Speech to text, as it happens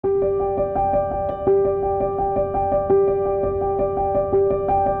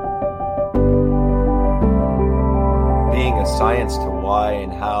a science to why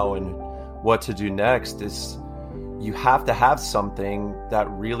and how and what to do next, is you have to have something that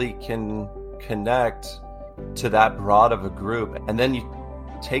really can connect to that broad of a group. And then you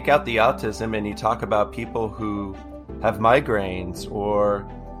take out the autism and you talk about people who have migraines, or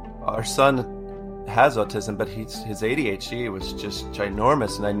our son has autism, but his ADHD was just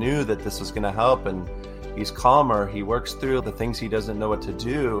ginormous. And I knew that this was going to help. And he's calmer. He works through the things he doesn't know what to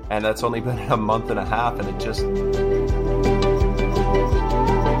do. And that's only been a month and a half. And it just...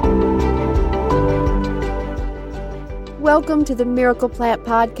 Welcome to the Miracle Plant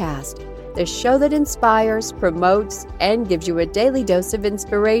Podcast, the show that inspires, promotes, and gives you a daily dose of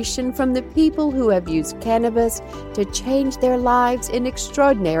inspiration from the people who have used cannabis to change their lives in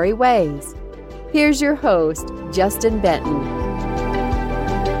extraordinary ways. Here's your host, Justin Benton.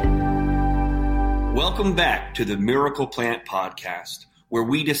 Welcome back to the Miracle Plant Podcast, where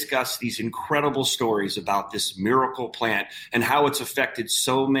we discuss these incredible stories about this miracle plant and how it's affected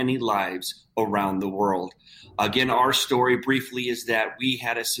so many lives around the world. Again, our story briefly is that we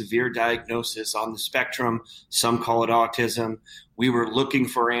had a severe diagnosis on the spectrum. Some call it autism. We were looking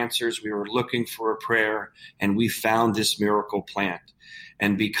for answers. We were looking for a prayer, and we found this miracle plant.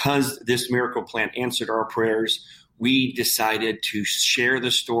 And because this miracle plant answered our prayers, we decided to share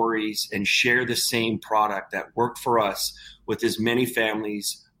the stories and share the same product that worked for us with as many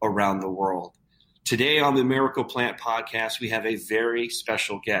families around the world. Today on the Miracle Plant Podcast, we have a very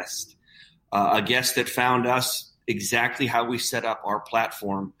special guest. A guest that found us exactly how we set up our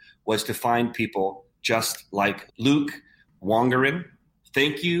platform was to find people just like Luke Wangerin.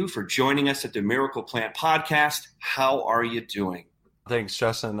 Thank you for joining us at the Miracle Plant Podcast. How are you doing? Thanks,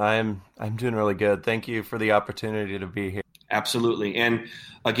 Justin. I'm doing really good. Thank you for the opportunity to be here. Absolutely. And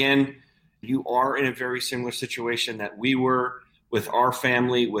again, you are in a very similar situation that we were with our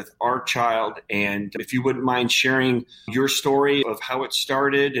family, with our child. And if you wouldn't mind sharing your story of how it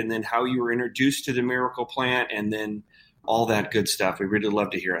started and then how you were introduced to the Miracle Plant and then all that good stuff. We really love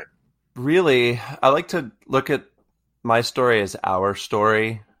to hear it. Really, I like to look at my story as our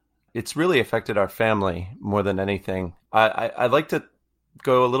story. It's really affected our family more than anything. I like to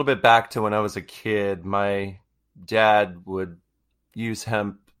go a little bit back to when I was a kid. My dad would use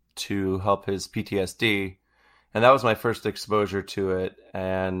hemp to help his PTSD. And that was my first exposure to it.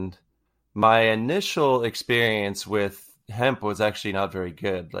 And my initial experience with hemp was actually not very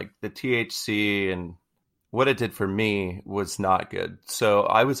good. Like the THC and what it did for me was not good. So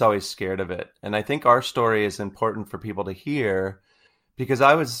I was always scared of it. And I think our story is important for people to hear because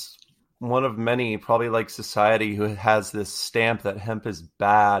I was one of many, probably like society, who has this stamp that hemp is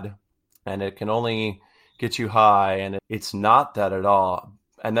bad and it can only get you high. And it's not that at all.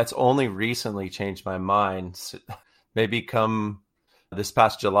 And that's only recently changed my mind. Maybe come this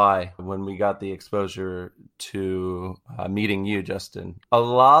past July when we got the exposure to meeting you, Justin. A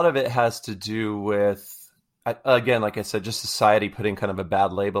lot of it has to do with, again, like I said, just society putting kind of a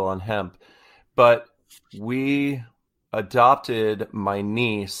bad label on hemp. But we adopted my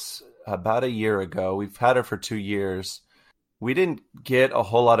niece about a year ago. We've had her for 2 years. We didn't get a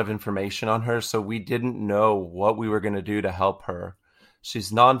whole lot of information on her, so we didn't know what we were going to do to help her.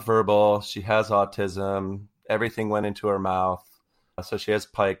 She's nonverbal. She has autism. Everything went into her mouth. So she has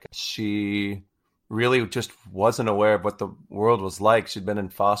Pike. She really just wasn't aware of what the world was like. She'd been in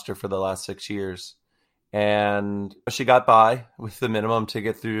foster for the last 6 years. And she got by with the minimum to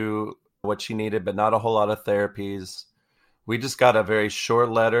get through what she needed, but not a whole lot of therapies. We just got a very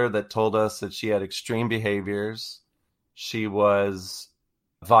short letter that told us that she had extreme behaviors. She was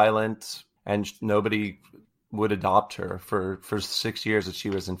violent, and nobody would adopt her for 6 years that she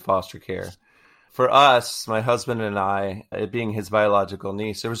was in foster care. For us, my husband and I, it being his biological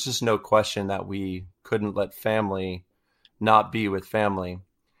niece, there was just no question that we couldn't let family not be with family.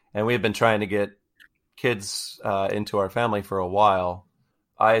 And we had been trying to get kids into our family for a while.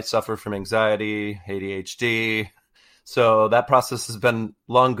 I suffer from anxiety, ADHD. So that process has been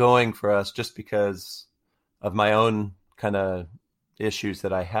long going for us just because of my own kind of issues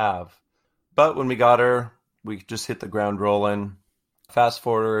that I have. But when we got her, we just hit the ground rolling. Fast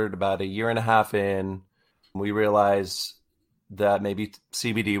forward about a year and a half in, we realized that maybe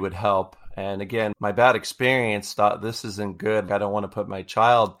CBD would help. And again, my bad experience thought this isn't good. I don't want to put my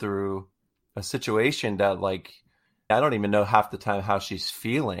child through a situation that, like, I don't even know half the time how she's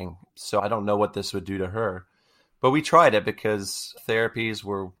feeling. So I don't know what this would do to her. But we tried it because therapies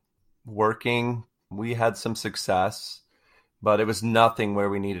were working. We had some success, but it was nothing where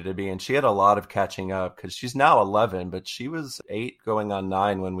we needed to be. And she had a lot of catching up because she's now 11, but she was 8 going on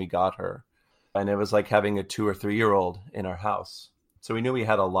 9 when we got her. And it was like having a 2 or 3 year old in our house. So we knew we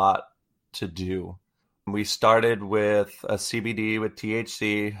had a lot to do. We started with a CBD with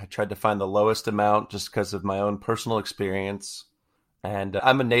THC. I tried to find the lowest amount just because of my own personal experience. And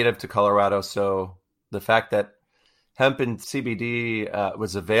I'm a native to Colorado, so the fact that hemp and CBD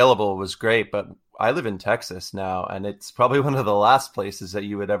was available was great. But I live in Texas now, and it's probably one of the last places that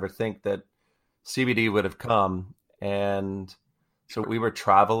you would ever think that CBD would have come. And so we were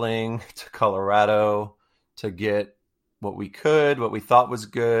traveling to Colorado to get what we could, what we thought was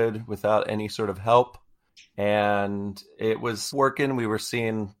good without any sort of help. And it was working. We were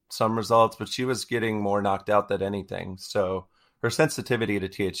seeing some results, but she was getting more knocked out than anything. So her sensitivity to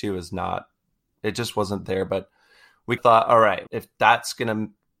THC was not, it just wasn't there. But we thought, all right, if that's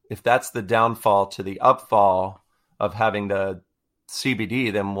the downfall to the upfall of having the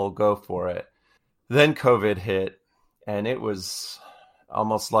CBD, then we'll go for it. Then COVID hit, and it was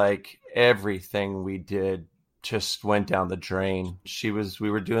almost like everything we did just went down the drain.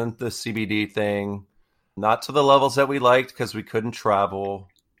 We were doing the CBD thing, not to the levels that we liked because we couldn't travel.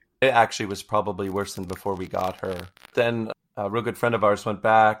 It actually was probably worse than before we got her. Then a real good friend of ours went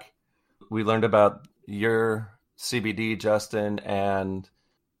back. We learned about your CBD, Justin, and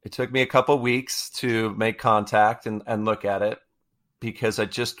it took me a couple weeks to make contact and look at it because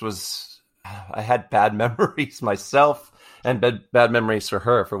I had bad memories myself and bad memories for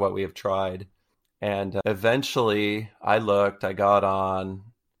her for what we have tried. And eventually I got on,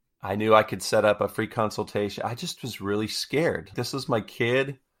 I knew I could set up a free consultation. I just was really scared. This was my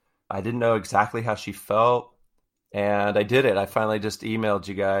kid. I didn't know exactly how she felt. And I did it. I finally just emailed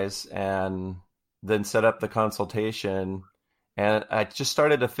you guys and then set up the consultation. And I just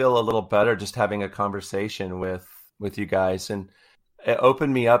started to feel a little better just having a conversation with you guys. And it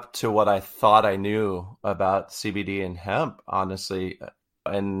opened me up to what I thought I knew about CBD and hemp, honestly.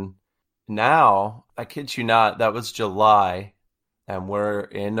 And now, I kid you not, that was July, and we're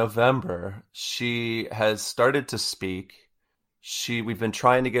in November. She has started to speak. We've been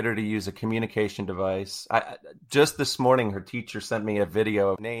trying to get her to use a communication device. Just this morning, her teacher sent me a video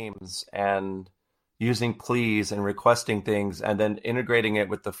of names and using please and requesting things and then integrating it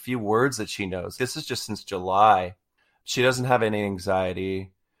with the few words that she knows. This is just since July. She doesn't have any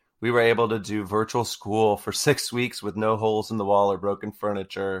anxiety. We were able to do virtual school for 6 weeks with no holes in the wall or broken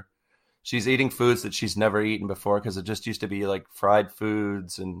furniture. She's eating foods that she's never eaten before because it just used to be like fried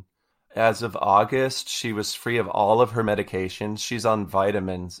foods. And as of August, she was free of all of her medications. She's on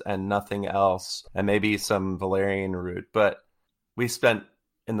vitamins and nothing else, and maybe some valerian root. But we spent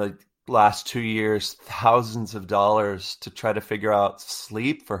in the last 2 years thousands of dollars to try to figure out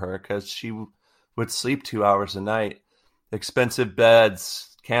sleep for her because she would sleep 2 hours a night. Expensive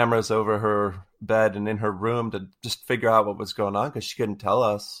beds, cameras over her bed and in her room to just figure out what was going on because she couldn't tell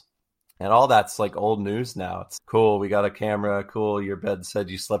us. And all that's like old news now. It's cool. We got a camera. Cool. Your bed said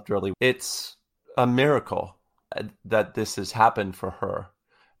you slept early. It's a miracle that this has happened for her.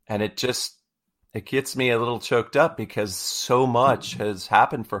 And it gets me a little choked up because so much has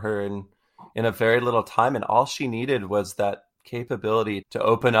happened for her in a very little time. And all she needed was that capability to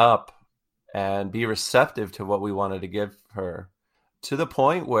open up and be receptive to what we wanted to give her, to the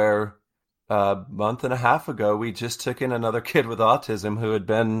point where a month and a half ago, we just took in another kid with autism who had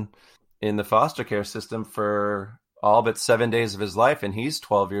been in the foster care system for all but 7 days of his life. And he's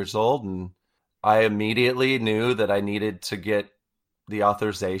 12 years old. And I immediately knew that I needed to get the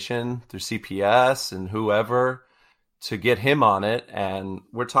authorization through CPS and whoever to get him on it. And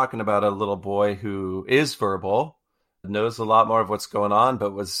we're talking about a little boy who is verbal, knows a lot more of what's going on,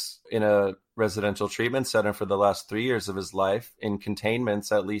 but was in a residential treatment center for the last 3 years of his life in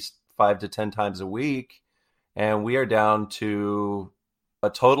containments at least 5 to 10 times a week. And we are down to a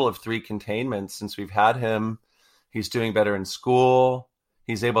total of 3 containments since we've had him. He's doing better in school.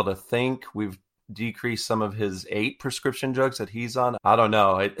 He's able to think. We've decreased some of his 8 prescription drugs that he's on. I don't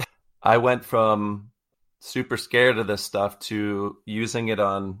know. I went from super scared of this stuff to using it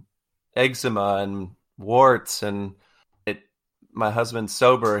on eczema and warts. And my husband's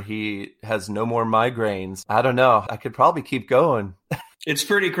sober. He has no more migraines. I don't know. I could probably keep going. It's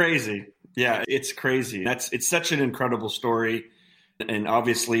pretty crazy. Yeah, it's crazy. It's such an incredible story. And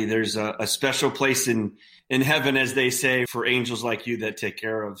obviously there's a special place in heaven, as they say, for angels like you that take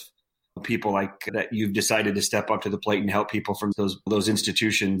care of people like that. You've decided to step up to the plate and help people from those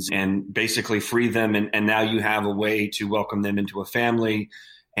institutions and basically free them. And now you have a way to welcome them into a family,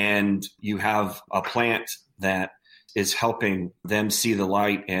 and you have a plant that is helping them see the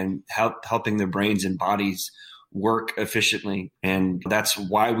light and helping their brains and bodies work efficiently. And that's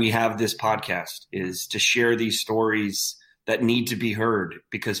why we have this podcast, is to share these stories that need to be heard,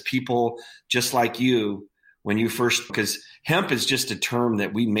 because people just like you, because hemp is just a term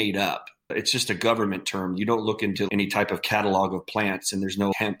that we made up. It's just a government term. You don't look into any type of catalog of plants, and there's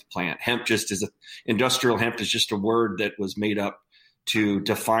no hemp plant. Industrial hemp is just a word that was made up to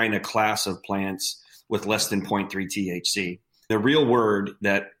define a class of plants with less than 0.3 THC. The real word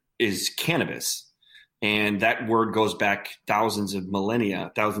that is cannabis. And that word goes back thousands of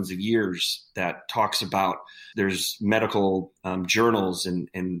millennia, thousands of years, that talks about, there's medical journals in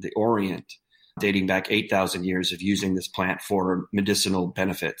the Orient dating back 8,000 years of using this plant for medicinal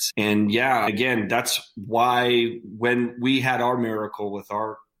benefits. And yeah, again, that's why when we had our miracle with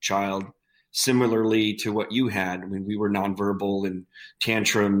our child, similarly to what you had, when we were nonverbal and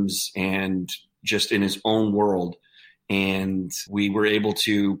tantrums and just in his own world, and we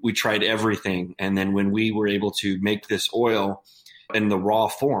tried everything. And then when we were able to make this oil in the raw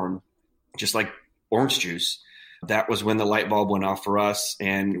form, just like orange juice, that was when the light bulb went off for us.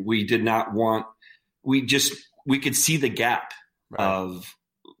 And we could see the gap of,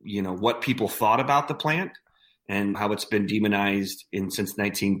 what people thought about the plant and how it's been demonized since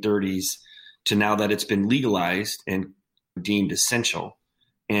 1930s to now that it's been legalized and deemed essential.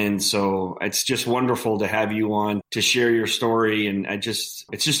 And so it's just wonderful to have you on to share your story. And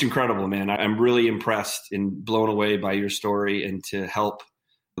it's just incredible, man. I'm really impressed and blown away by your story, and to help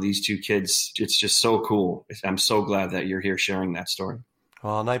these two kids. It's just so cool. I'm so glad that you're here sharing that story.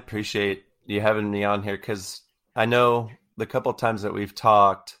 Well, and I appreciate you having me on here, because I know the couple of times that we've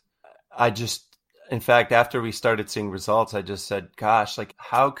talked, in fact, after we started seeing results, I just said, gosh, like,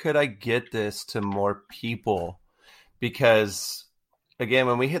 how could I get this to more people? Because again,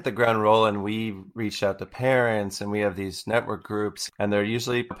 when we hit the ground rolling, we reached out to parents, and we have these network groups, and they're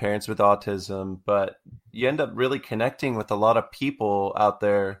usually parents with autism, but you end up really connecting with a lot of people out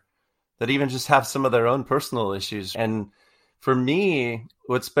there that even just have some of their own personal issues. And for me,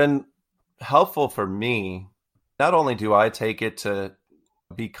 what's been helpful for me, not only do I take it to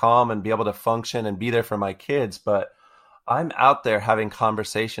be calm and be able to function and be there for my kids, but I'm out there having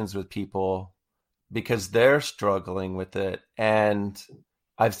conversations with people because they're struggling with it. And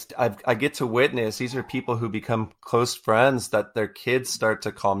I get to witness, these are people who become close friends, that their kids start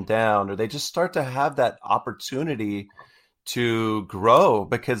to calm down, or they just start to have that opportunity to grow,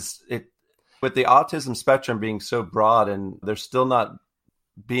 because with the autism spectrum being so broad, and there's still not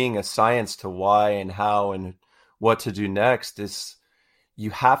being a science to why and how and what to do next, is you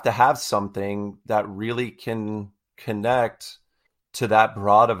have to have something that really can connect to that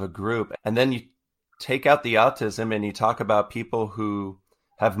broad of a group. And then you take out the autism and you talk about people who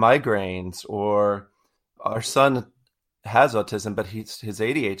have migraines, or our son has autism, but his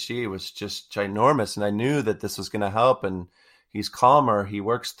ADHD was just ginormous. And I knew that this was going to help, and he's calmer. He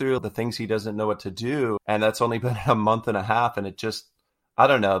works through the things he doesn't know what to do. And that's only been a month and a half. And it just, I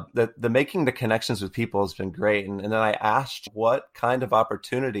don't know, the making the connections with people has been great. And then I asked, what kind of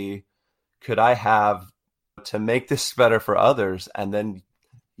opportunity could I have to make this better for others? And then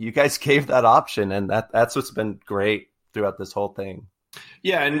you guys gave that option, and that's what's been great throughout this whole thing.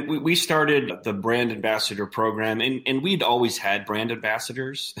 Yeah, and we started the brand ambassador program, and we'd always had brand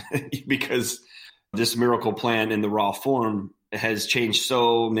ambassadors because this miracle plant in the raw form has changed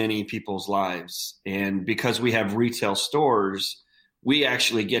so many people's lives. And because we have retail stores, we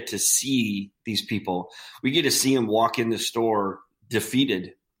actually get to see these people. We get to see them walk in the store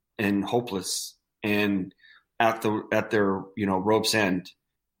defeated and hopeless and at their rope's end.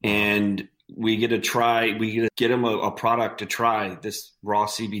 And we get to get them a product to try, this raw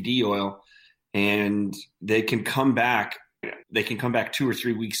CBD oil, and they can come back 2 or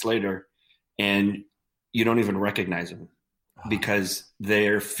 3 weeks later, and you don't even recognize them, because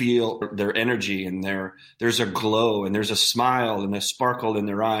their energy, and there's a glow, and there's a smile and a sparkle in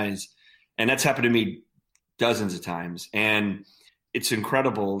their eyes. And that's happened to me dozens of times. And it's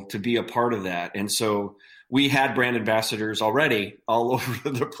incredible to be a part of that. And so we had brand ambassadors already all over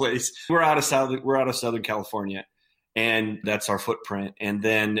the place. We're out of Southern California, and that's our footprint. And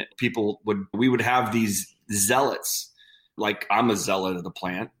then we would have these zealots, like, I'm a zealot of the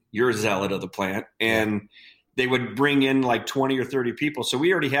plant, you're a zealot of the plant. And they would bring in like 20 or 30 people. So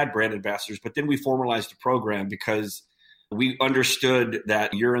we already had brand ambassadors, but then we formalized the program because we understood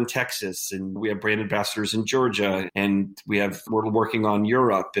that you're in Texas, and we have brand ambassadors in Georgia, and we're working on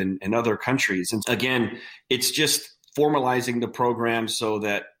Europe and other countries. And again, it's just formalizing the program so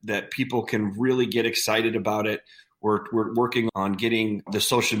that people can really get excited about it. We're working on getting the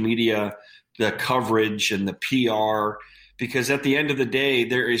social media, the coverage, and the PR, because at the end of the day,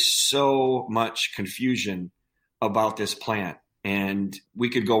 there is so much confusion about this plant, and we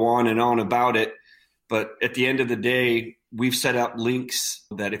could go on and on about it. But at the end of the day, we've set up links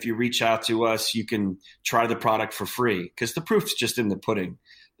that if you reach out to us, you can try the product for free, because the proof's just in the pudding.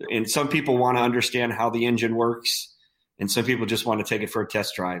 And some people want to understand how the engine works, and some people just want to take it for a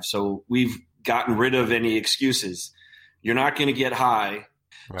test drive. So we've gotten rid of any excuses. You're not going to get high.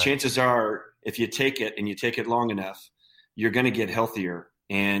 Right. Chances are, if you take it and you take it long enough, you're going to get healthier.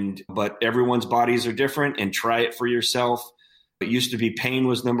 But everyone's bodies are different, and try it for yourself. It used to be pain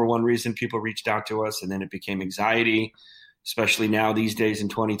was number one reason people reached out to us, and then it became anxiety, especially now these days in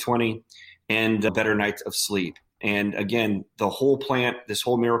 2020, and better nights of sleep. And again, the whole plant, this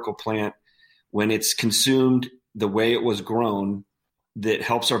whole miracle plant, when it's consumed the way it was grown, that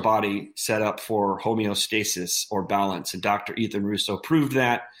helps our body set up for homeostasis or balance. And Dr. Ethan Russo proved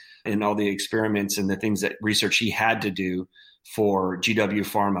that in all the experiments and the things that research he had to do for GW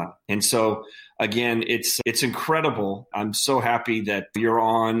Pharma. And so again, it's incredible. I'm so happy that you're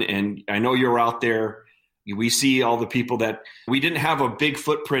on, and I know you're out there. We see all the people that we didn't have a big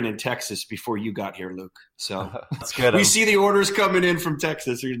footprint in Texas before you got here, Luke. So that's good. We see the orders coming in from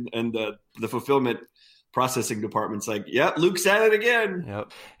Texas, and the fulfillment processing department's like, yep, Luke's at it again.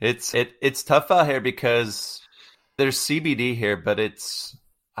 Yep. It's tough out here because there's CBD here, but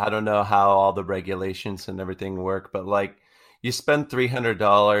I don't know how all the regulations and everything work, but like you spend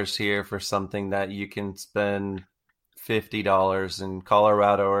 $300 here for something that you can spend $50 in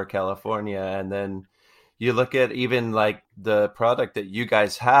Colorado or California, and then you look at even like the product that you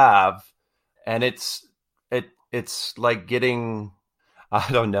guys have, and it's like getting, I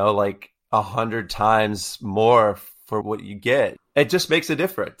don't know, like 100 times more for what you get. It just makes a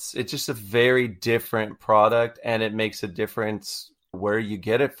difference. It's just a very different product, and it makes a difference where you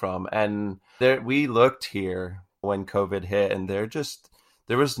get it from. And we looked here when COVID hit, and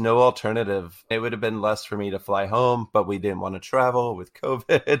there was no alternative. It would have been less for me to fly home, but we didn't want to travel with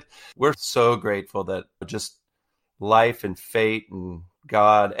COVID. We're so grateful that just life and fate and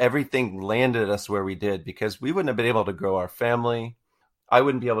God, everything landed us where we did, because we wouldn't have been able to grow our family. I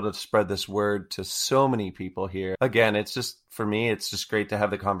wouldn't be able to spread this word to so many people here. Again, it's just, for me, it's just great to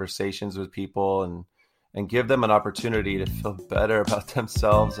have the conversations with people and give them an opportunity to feel better about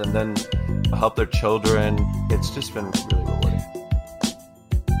themselves and then help their children. It's just been really rewarding.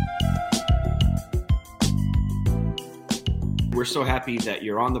 We're so happy that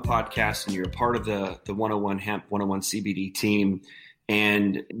you're on the podcast and you're a part of the 101 Hemp 101 CBD team.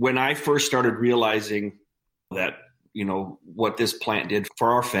 And when I first started realizing that, what this plant did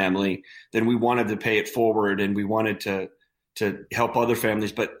for our family, then we wanted to pay it forward, and we wanted to help other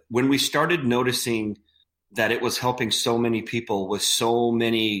families. But when we started noticing that it was helping so many people with so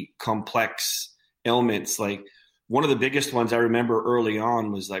many complex ailments, like one of the biggest ones I remember early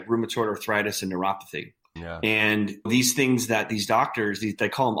on was like rheumatoid arthritis and neuropathy. Yeah. And these things that these doctors, they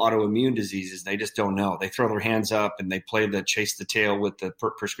call them autoimmune diseases. They just don't know. They throw their hands up and they play the chase the tail with the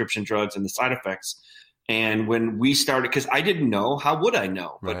prescription drugs and the side effects. And when we started, because I didn't know, how would I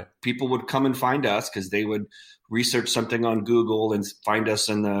know? But right. People would come and find us because they would research something on Google and find us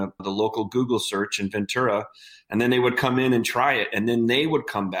in the local Google search in Ventura. And then they would come in and try it. And then they would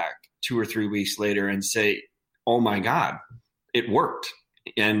come back 2 or 3 weeks later and say, oh my God, it worked.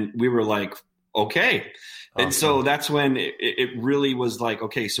 And we were like, okay. And awesome. So that's when it really was like,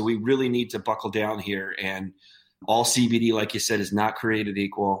 okay, so we really need to buckle down here. And all CBD, like you said, is not created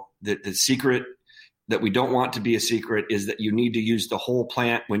equal. The secret that we don't want to be a secret is that you need to use the whole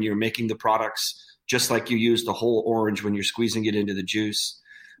plant when you're making the products, just like you use the whole orange when you're squeezing it into the juice,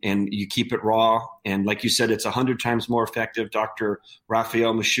 and you keep it raw. And like you said, it's 100 times more effective. Dr.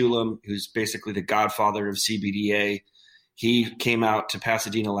 Raphael Mechoulam, who's basically the godfather of CBDA, he came out to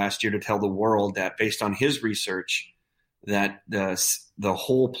Pasadena last year to tell the world that based on his research, that the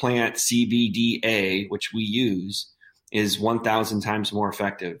whole plant CBDA, which we use, is 1,000 times more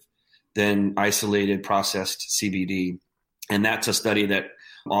effective than isolated processed CBD. And that's a study that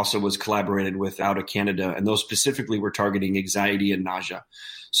also was collaborated with out of Canada. And those specifically were targeting anxiety and nausea.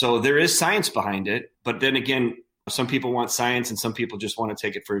 So there is science behind it. But then again, some people want science and some people just want to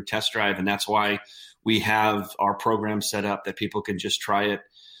take it for a test drive. And that's why we have our program set up that people can just try it.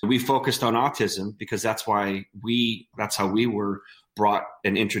 We focused on autism because that's how we were brought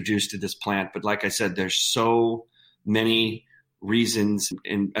and introduced to this plant. But like I said, there's so many reasons.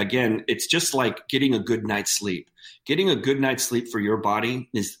 And again, it's just like getting a good night's sleep. Getting a good night's sleep for your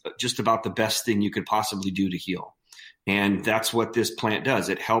body is just about the best thing you could possibly do to heal. And that's what this plant does.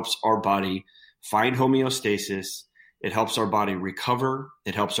 It helps our body find homeostasis. It helps our body recover.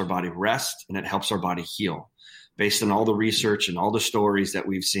 It helps our body rest, and it helps our body heal based on all the research and all the stories that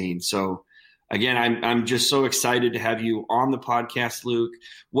we've seen. So again, I'm just so excited to have you on the podcast, Luke.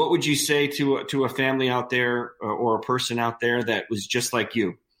 What would you say to a family out there or a person out there that was just like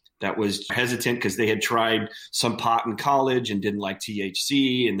you, that was hesitant because they had tried some pot in college and didn't like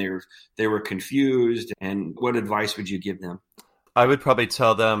THC, and they were confused. And what advice would you give them? I would probably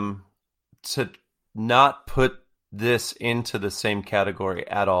tell them to not put this into the same category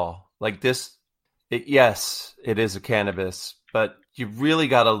at all. Like this, yes, it is a cannabis, but you really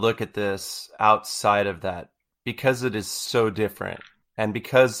got to look at this outside of that because it is so different and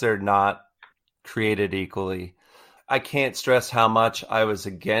because they're not created equally. I can't stress how much I was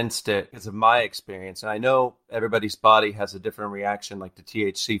against it because of my experience. And I know everybody's body has a different reaction, like to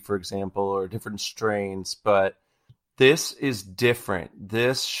THC, for example, or different strains, but this is different.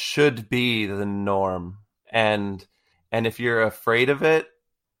 This should be the norm. And if you're afraid of it,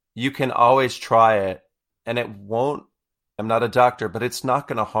 you can always try it. And it won't, I'm not a doctor, but it's not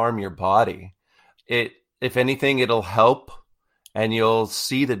going to harm your body. If anything, it'll help. And you'll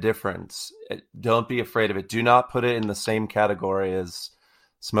see the difference. Don't be afraid of it. Do not put it in the same category as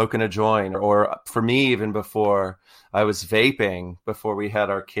smoking a joint. Or for me, even before, I was vaping before we had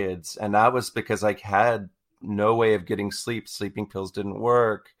our kids. And that was because I had no way of getting sleep. Sleeping pills didn't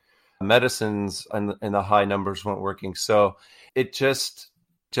work. Medicines in the high numbers weren't working. So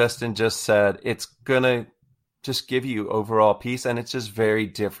Justin just said, it's going to just give you overall peace. And it's just very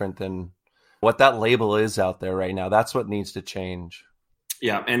different than what that label is out there right now. That's what needs to change.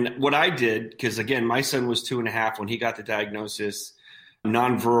 Yeah. And what I did, because again, my son was 2.5 when he got the diagnosis,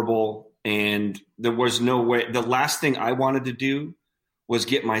 nonverbal, and there was no way. The last thing I wanted to do was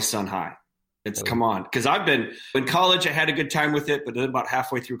get my son high. Come on. Because I've been in college, I had a good time with it. But then about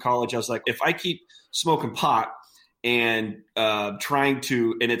halfway through college, I was like, if I keep smoking pot and trying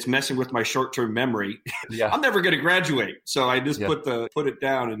to, and it's messing with my short-term memory, I'm never going to graduate. So I just put it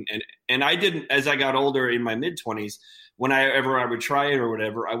down. And I didn't, as I got older in my mid-20s, whenever I would try it or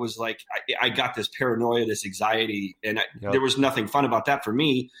whatever, I was like, I got this paranoia, this anxiety, and there was nothing fun about that for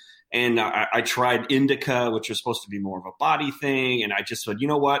me. And I tried indica, which was supposed to be more of a body thing. And I just said, you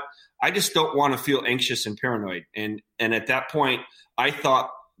know what? I just don't want to feel anxious and paranoid. And at that point, I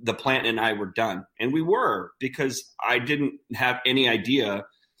thought the plant and I were done. And we were, because I didn't have any idea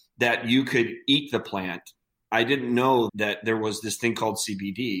that you could eat the plant. I didn't know that there was this thing called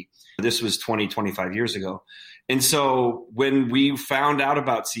CBD. This was 25 years ago. And so when we found out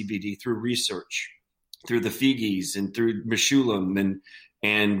about CBD through research, through the Figis and through Meshulam,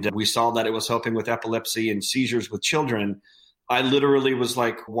 and we saw that it was helping with epilepsy and seizures with children, I literally was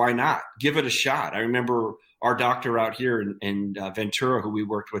like, why not? Give it a shot. I remember our doctor out here in Ventura, who we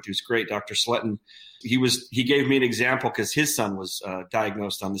worked with, who's great, Dr. Sletton, he gave me an example because his son was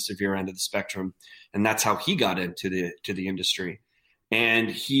diagnosed on the severe end of the spectrum, and that's how he got into the industry. And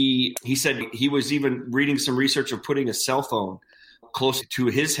he said he was even reading some research of putting a cell phone close to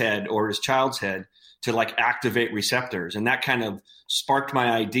his head or his child's head to like activate receptors. And that kind of sparked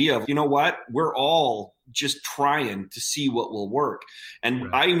my idea of, you know what, we're all just trying to see what will work.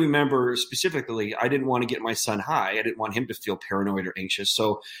 And right. I remember specifically, I didn't want to get my son high. I didn't want him to feel paranoid or anxious.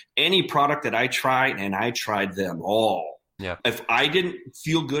 So any product that I tried, and I tried them all. Yeah. If I didn't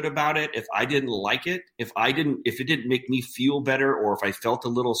feel good about it, if I didn't like it, if it didn't make me feel better, or if I felt a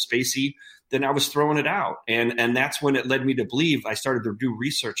little spacey, then I was throwing it out. And that's when it led me to believe. I started to do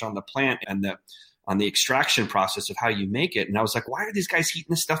research on the plant and on the extraction process of how you make it. And I was like, why are these guys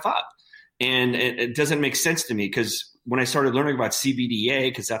heating this stuff up? And it doesn't make sense to me, because when I started learning about CBDA,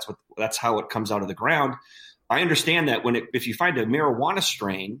 because that's how it comes out of the ground, I understand that if you find a marijuana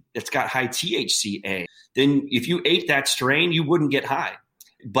strain that's got high THCA, then if you ate that strain, you wouldn't get high.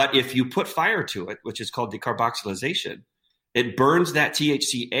 But if you put fire to it, which is called decarboxylation, it burns that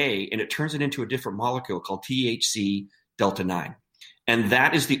THCA and it turns it into a different molecule called THC delta 9. And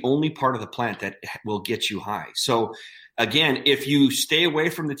that is the only part of the plant that will get you high. So again, if you stay away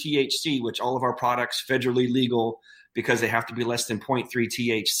from the THC, which all of our products federally legal because they have to be less than 0.3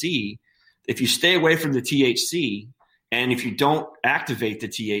 THC, if you stay away from the THC, and if you don't activate the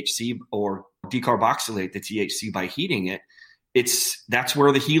THC or decarboxylate the THC by heating it, that's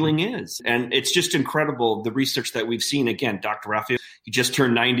where the healing is. And it's just incredible, the research that we've seen. Again, Dr. Raphael, he just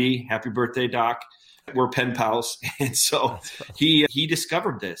turned 90. Happy birthday, Doc. We're pen pals. And so he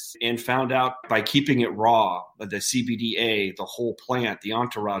discovered this and found out by keeping it raw, the CBDA, the whole plant, the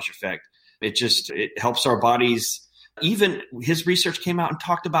entourage effect, it helps our bodies. Even his research came out and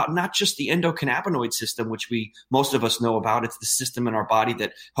talked about not just the endocannabinoid system, which most of us know about. It's the system in our body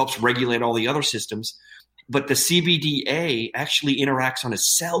that helps regulate all the other systems. But the CBDA actually interacts on a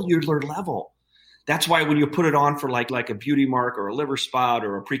cellular level. That's why when you put it on for like a beauty mark or a liver spot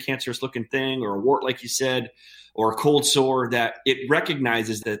or a precancerous looking thing or a wart, like you said, or a cold sore, that it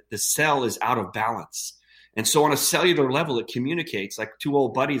recognizes that the cell is out of balance. And so on a cellular level, it communicates like two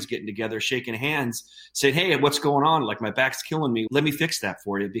old buddies getting together, shaking hands, saying, hey, what's going on? Like, my back's killing me. Let me fix that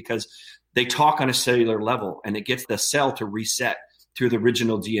for you, because they talk on a cellular level and it gets the cell to reset through the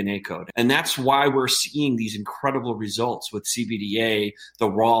original DNA code. And that's why we're seeing these incredible results with CBDA,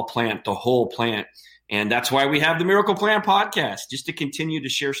 the raw plant, the whole plant. And that's why we have the Miracle Plant podcast, just to continue to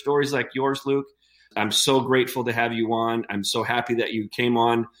share stories like yours, Luke. I'm so grateful to have you on. I'm so happy that you came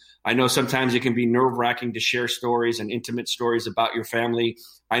on. I know sometimes it can be nerve-wracking to share stories and intimate stories about your family.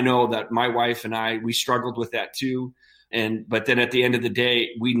 I know that my wife and I, we struggled with that too. But then at the end of the day,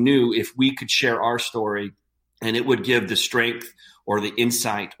 we knew if we could share our story and it would give the strength or the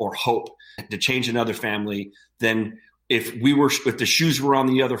insight or hope to change another family, then if the shoes were on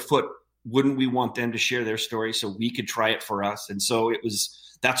the other foot, wouldn't we want them to share their story so we could try it for us? And so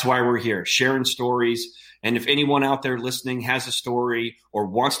that's why we're here, sharing stories. And if anyone out there listening has a story or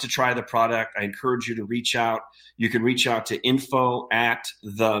wants to try the product, I encourage you to reach out. You can reach out to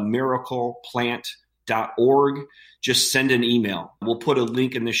info@themiracleplant.org. Just send an email. We'll put a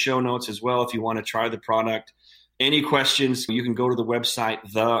link in the show notes as well if you want to try the product. Any questions, you can go to the website,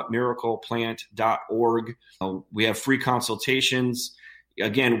 themiracleplant.org. We have free consultations.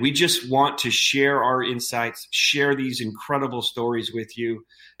 Again, we just want to share our insights, share these incredible stories with you.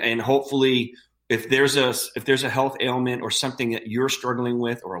 And hopefully, if there's a health ailment or something that you're struggling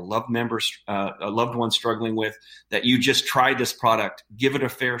with, or a loved one struggling with, that you just tried this product, give it a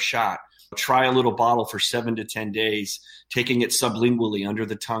fair shot. Try a little bottle for 7 to 10 days, taking it sublingually under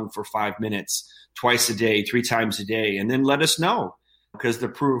the tongue for 5 minutes, twice a day, 3 times a day, and then let us know, because the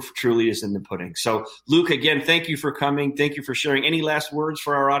proof truly is in the pudding. So, Luke, again, thank you for coming. Thank you for sharing. Any last words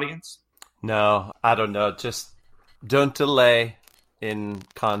for our audience? No, I don't know. Just don't delay in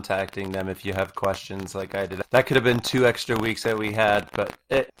contacting them if you have questions like I did. That could have been 2 extra weeks that we had, but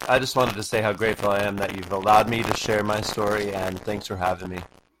I just wanted to say how grateful I am that you've allowed me to share my story, and thanks for having me.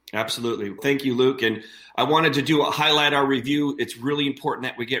 Absolutely. Thank you, Luke. And I wanted to highlight our review. It's really important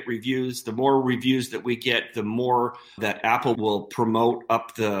that we get reviews. The more reviews that we get, the more that Apple will promote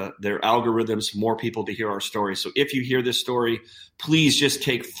up their algorithms, more people to hear our story. So if you hear this story, please just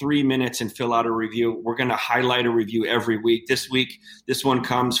take 3 minutes and fill out a review. We're going to highlight a review every week. This week, this one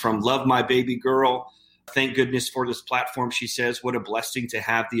comes from Love My Baby Girl. Thank goodness for this platform, she says. What a blessing to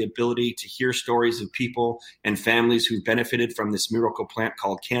have the ability to hear stories of people and families who benefited from this miracle plant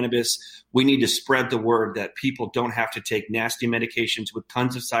called cannabis. We need to spread the word that people don't have to take nasty medications with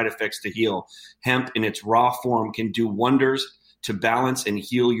tons of side effects to heal. Hemp in its raw form can do wonders to balance and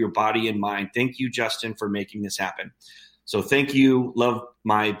heal your body and mind. Thank you, Justin, for making this happen. So thank you, Love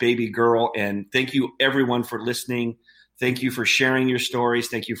My Baby Girl, and thank you, everyone, for listening. Thank you for sharing your stories.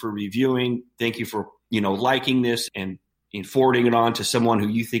 Thank you for reviewing. Thank you for liking this and forwarding it on to someone who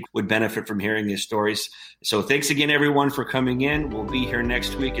you think would benefit from hearing these stories. So thanks again, everyone, for coming in. We'll be here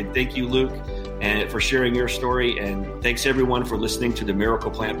next week. And thank you, Luke, and for sharing your story. And thanks, everyone, for listening to the Miracle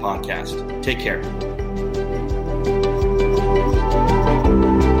Plant podcast. Take care.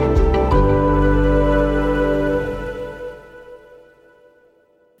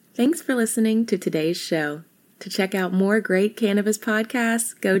 Thanks for listening to today's show. To check out more great cannabis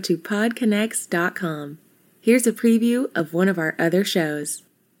podcasts, go to podconnects.com. Here's a preview of one of our other shows.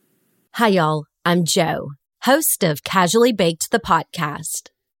 Hi, y'all. I'm Jo, host of Casually Baked, the podcast.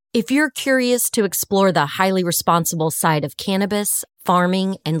 If you're curious to explore the highly responsible side of cannabis,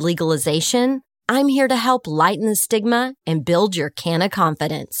 farming, and legalization, I'm here to help lighten the stigma and build your canna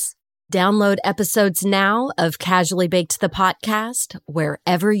confidence. Download episodes now of Casually Baked, the podcast,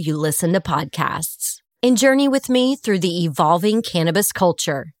 wherever you listen to podcasts. And journey with me through the evolving cannabis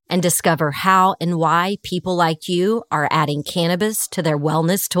culture and discover how and why people like you are adding cannabis to their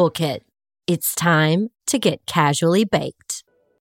wellness toolkit. It's time to get casually baked.